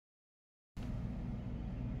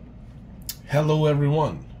Hello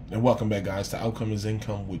everyone, and welcome back guys to Outcome is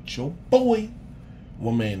Income with your boy.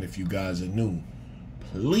 Well man, if you guys are new,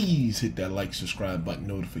 please hit that like, subscribe button,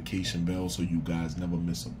 notification bell so you guys never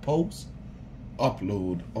miss a post,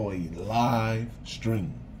 upload, or a live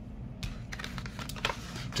stream.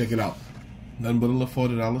 Check it out. Nothing but a little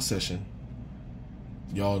 $40 session.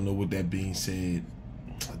 Y'all know with that being said,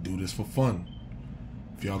 I do this for fun.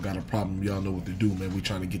 If y'all got a problem, y'all know what to do, man. We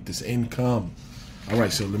trying to get this income.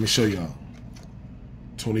 Alright, so let me show y'all.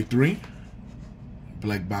 23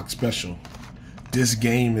 black box special. This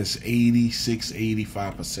game is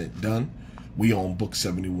 85% done. We on book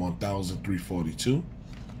 71,342.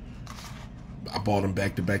 I bought them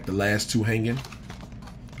back to back, the last two hanging.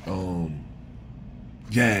 Yeah,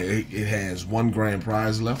 it has $1 grand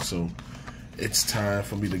prize left, so it's time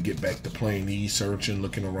for me to get back to playing these, searching,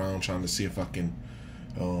 looking around, trying to see if I can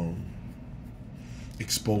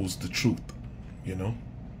expose the truth, you know.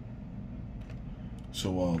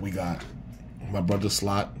 So we got my brother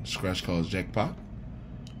Slot, Scratch Cards Jackpot,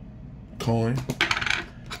 coin,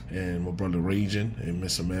 and my brother Raging and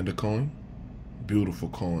Miss Amanda coin. Beautiful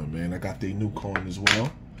coin, man. I got their new coin as well.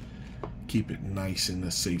 Keep it nice in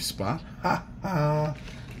a safe spot. Ha ha.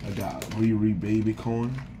 I got Riri baby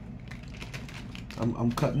coin.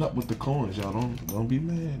 I'm cutting up with the coins, y'all. Don't be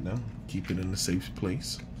mad now. Keep it in a safe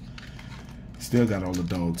place. Still got all the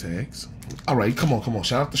dog tags. All right, come on.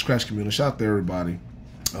 Shout out to Scratch community. Shout out to everybody.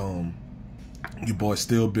 Your boy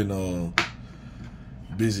still been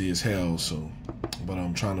busy as hell, so but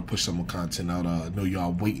I'm trying to push some more content out. I know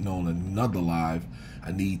y'all waiting on another live.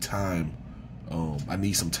 I need time. I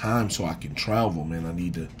need some time so I can travel, man. I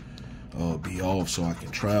need to be off so I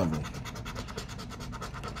can travel.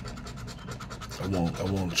 I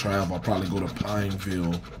won't travel. I'll probably go to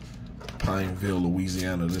Pineville,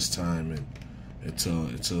 Louisiana this time, and it's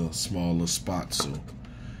a smaller spot. So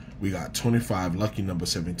we got 25, lucky number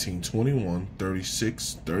 17, 21,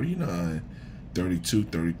 36, 39, 32,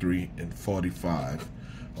 33, and 45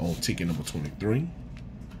 on ticket number 23.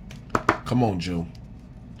 Come on, Joe.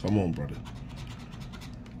 Come on, brother.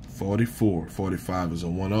 44, 45 is a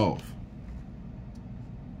one-off.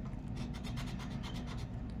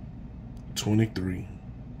 23,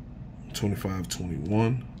 25,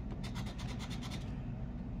 21,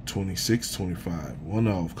 26, 25, one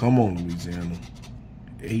off. Come on, Louisiana.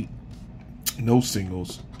 8, no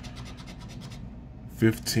singles.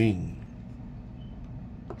 15,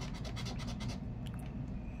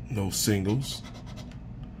 no singles.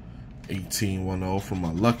 18, one off from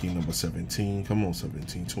my lucky number 17. Come on,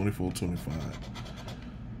 17, 24, 25,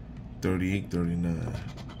 38, 39.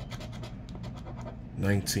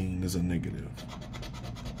 19 is a negative.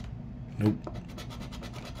 Nope.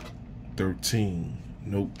 13.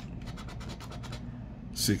 Nope.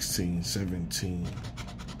 16, 17,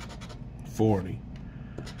 40.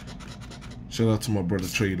 Shout out to my brother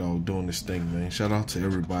Trey Dog doing this thing, man. Shout out to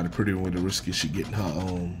everybody. Pretty Way the Risky, she getting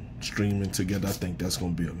her streaming together. I think that's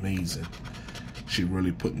gonna be amazing. She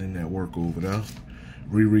really putting in that work over there.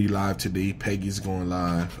 Riri live today. Peggy's going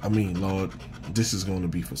live. I mean, Lord, this is gonna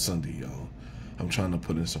be for Sunday, y'all. I'm trying to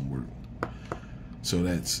put in some work. So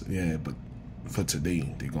that's, yeah, but for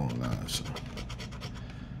today, they're going live. So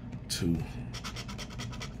 2,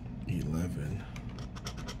 11,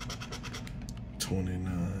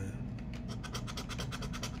 29,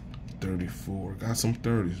 34. Got some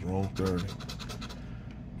 30s, wrong 30.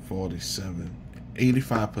 47.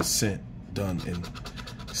 85% done, and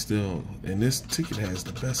still, and this ticket has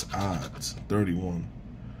the best odds. 31.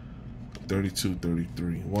 32,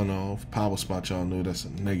 33. One off. Power spot, y'all know that's a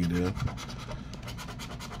negative.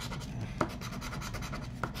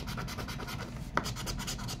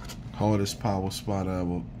 Hardest power spot I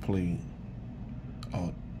ever played.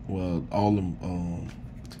 Well, all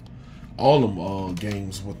them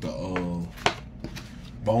games with the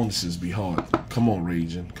bonuses be hard. Come on,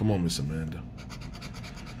 Raging. Come on, Miss Amanda.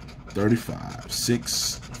 35,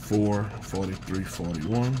 6, 4, 43,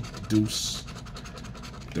 41. Deuce.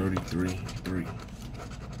 33, 3.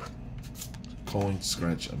 Coin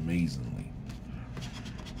scratch amazingly.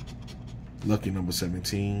 Lucky number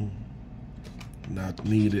 17. Not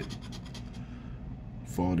needed.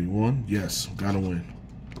 41. Yes, gotta win.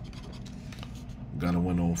 Gotta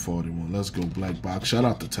win on 41. Let's go, black box. Shout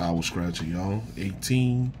out to Tower Scratcher, y'all.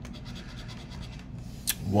 18.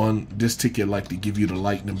 This ticket like to give you the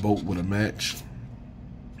lightning bolt with a match.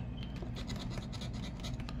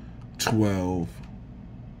 12.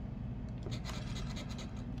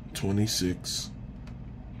 26,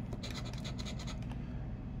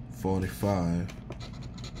 45,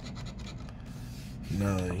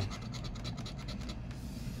 9,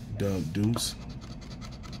 dub deuce,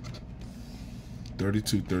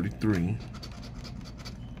 32, 33,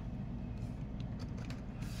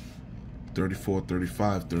 34,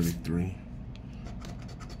 35, 33,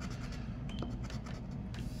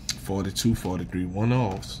 42, 43,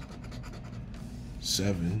 one-offs,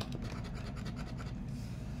 7,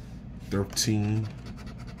 13,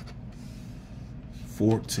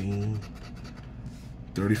 14,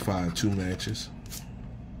 35, 2 matches,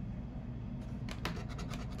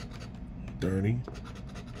 30,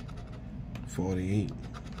 48,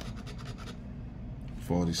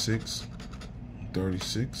 46,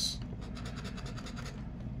 36,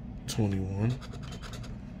 21,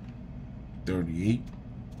 38,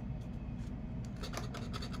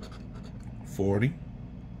 40,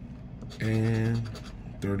 and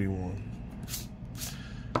 31.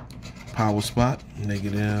 Power spot,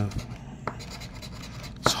 negative.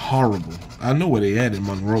 It's horrible. I know where they at in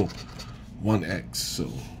Monroe. 1X.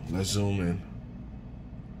 So let's zoom in.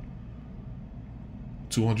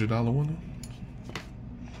 $200 winner.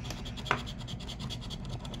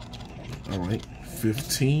 All right,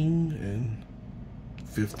 15 and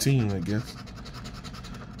 15, I guess.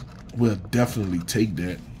 We'll definitely take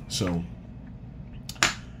that. So,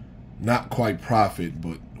 not quite profit,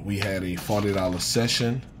 but we had a $40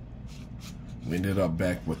 session. We ended up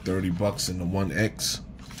back with 30 bucks in the 1X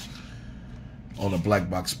on a black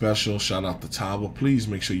box special. Shout out to Tower. Please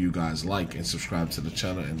make sure you guys like and subscribe to the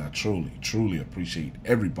channel, and I truly appreciate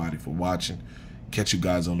everybody for watching. Catch you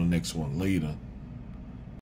guys on the next one later.